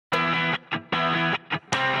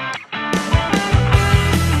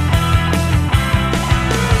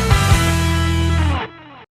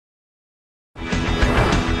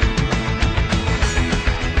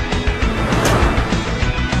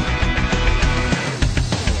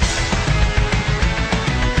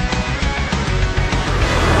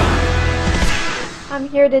I'm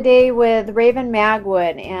here today with Raven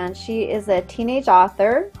Magwood, and she is a teenage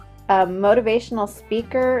author, a motivational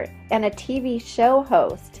speaker, and a TV show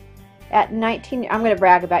host. At 19, I'm going to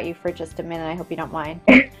brag about you for just a minute. I hope you don't mind.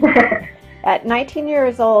 At 19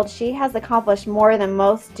 years old, she has accomplished more than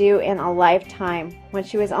most do in a lifetime. When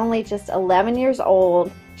she was only just 11 years old,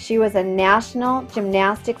 she was a national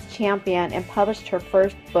gymnastics champion and published her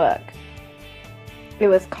first book. It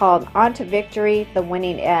was called On to Victory, The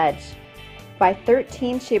Winning Edge. By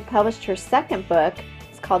 13, she had published her second book.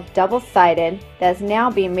 It's called Double-Sided, that is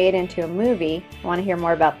now being made into a movie. I want to hear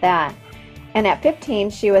more about that. And at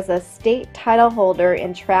 15, she was a state title holder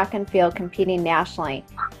in track and field, competing nationally.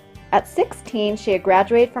 At 16, she had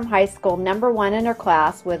graduated from high school #1 in her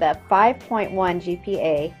class with a 5.1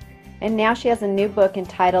 GPA, and now she has a new book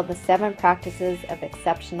entitled The 7 Practices of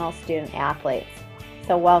Exceptional Student Athletes.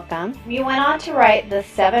 So welcome. You went on to write The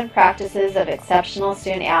 7 Practices of Exceptional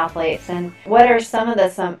Student Athletes, and what are some of the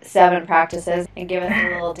 7 practices? And give us a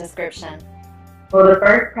little description. Well, the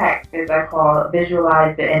first practice I call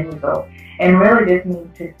visualize the end result. And really this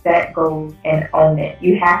means to set goals and own it.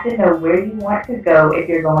 You have to know where you want to go if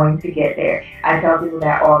you're going to get there. I tell people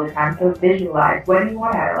that all the time. So visualize, what do you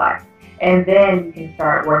want out of life? And then you can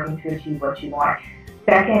start working to achieve what you want.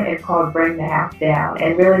 Second is called bring the house down.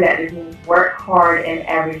 And really that just means work hard in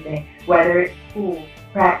everything, whether it's school,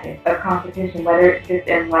 practice, a competition, whether it's just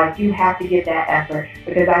in life. You have to give that effort,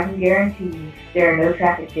 because I can guarantee you there are no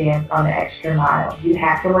traffic jams on the extra mile. You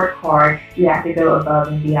have to work hard. You have to go above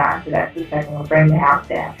and beyond. So that's the second one, bring the house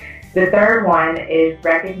down. The third one is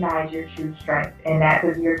recognize your true strength. And that's,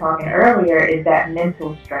 as we were talking earlier, is that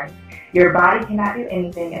mental strength. Your body cannot do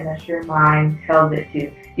anything unless your mind tells it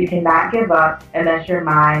to. You cannot give up unless your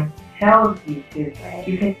mind tells you to. Right.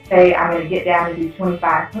 You can say, I'm going to get down and do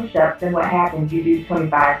 25 push-ups, and what happens? You do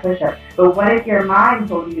 25 push-ups. But what if your mind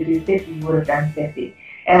told you to do 50? You would have done 50.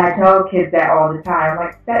 And I tell kids that all the time,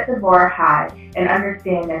 like, set the bar high and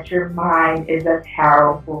understand that your mind is a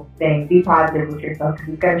powerful thing. Be positive with yourself,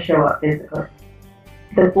 because it's going to show up physically.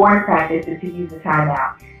 The fourth practice is to use a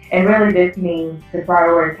timeout. And really this means to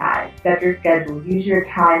prioritize, set your schedule, use your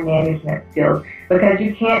time management skills, because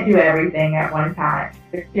you can't do everything at one time.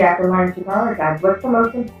 You have to learn to prioritize. What's the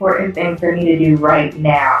most important thing for me to do right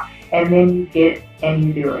now? And then you get and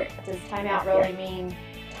you do it. Does timeout really mean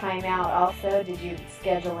timeout also? Did you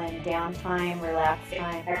schedule in downtime, relax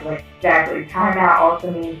time? Exactly. Timeout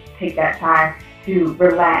also means take that time to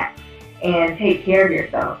relax and take care of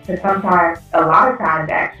yourself. Because sometimes, a lot of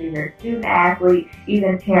times actually, you're a student athlete,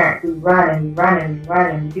 even parents, we run and we run and we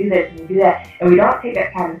run and we do this and we do that, and we don't take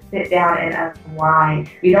that time to sit down and unwind.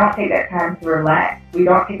 We don't take that time to relax. We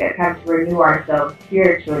don't take that time to renew ourselves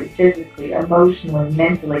spiritually, physically, emotionally,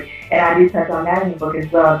 mentally. And I do touch on that in the book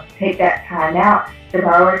as well. Take that time out to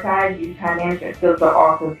prioritize, use time management skills, but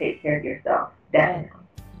also take care of yourself. Definitely.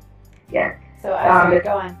 Yes. So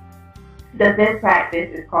go on. The fifth practice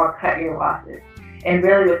is called cut your losses. And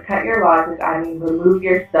really with cut your losses, I mean remove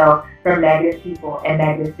yourself from negative people and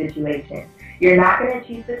negative situations. You're not going to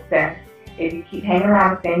achieve success if you keep hanging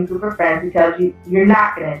around the same group of friends who tells you you're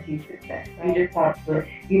not going to achieve success. You just won't do it.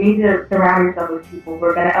 You need to surround yourself with people who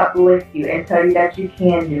are going to uplift you and tell you that you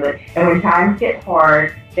can do it. And when times get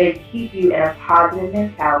hard, they keep you in a positive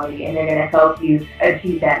mentality, and they're going to help you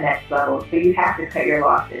achieve that next level. So you have to cut your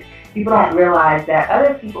losses. People don't realize that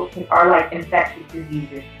other people are like infectious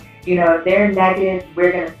diseases. You know, if they're negative,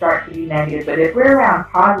 we're going to start to be negative. But if we're around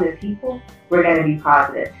positive people, we're going to be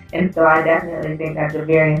positive. And so I definitely think that's a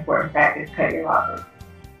very important practice, cut your losses.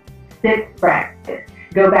 Sixth practice,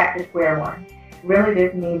 go back to square one. Really,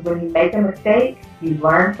 this means when you make a mistake, you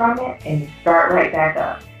learn from it and you start right back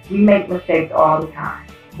up. We make mistakes all the time,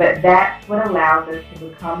 but that's what allows us to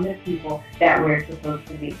become the people that we're supposed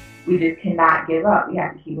to be. We just cannot give up. We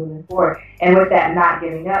have to keep moving forward. And with that not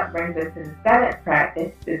giving up brings us to the seventh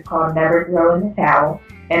practice. It's called never throw in the towel.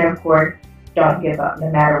 And of course, don't give up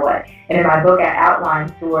no matter what. And in my book, I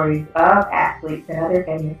outline stories of athletes and other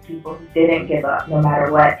famous people who didn't give up no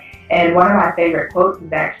matter what. And one of my favorite quotes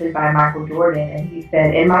is actually by Michael Jordan. And he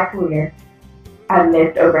said, in my career, I've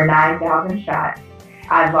missed over 9,000 shots.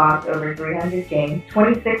 I've lost over 300 games.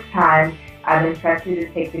 26 times I've been trusted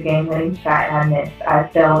to take the game-winning shot and I missed.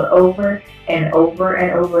 I've failed over and over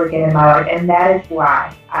and over again in my life, and that is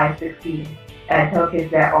why I succeeded. And I tell kids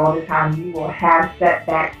that all the time. You will have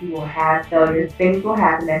setbacks, you will have failures, things will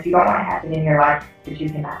happen that you don't want to happen in your life, but you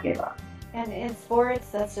cannot give up. And in sports,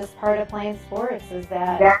 that's just part of playing sports, is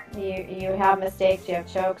that you have mistakes, you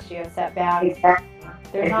have chokes, you have setbacks. Exactly.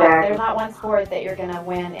 There's not one sport that you're going to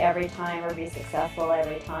win every time or be successful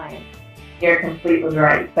every time. You're completely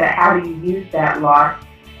right. But how do you use that loss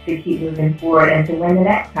to keep moving forward and to win the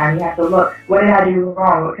next time. You have to look, what did I do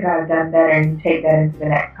wrong? What could I have done better? And you take that into the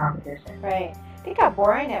next competition. Right. Think how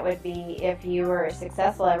boring it would be if you were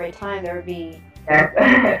successful every time. There would be, Yes.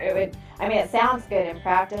 it sounds good in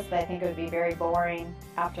practice, but I think it would be very boring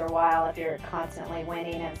after a while if you're constantly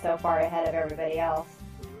winning and so far ahead of everybody else.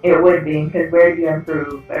 It would be, because where do you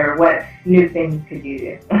improve, or what new things could you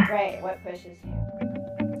do? Right, what pushes you?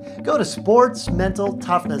 Go to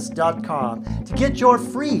sportsmentaltoughness.com to get your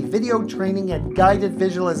free video training and guided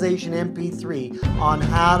visualization MP3 on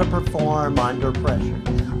how to perform under pressure.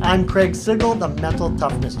 I'm Craig Sigel, the Mental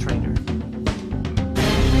Toughness Trainer.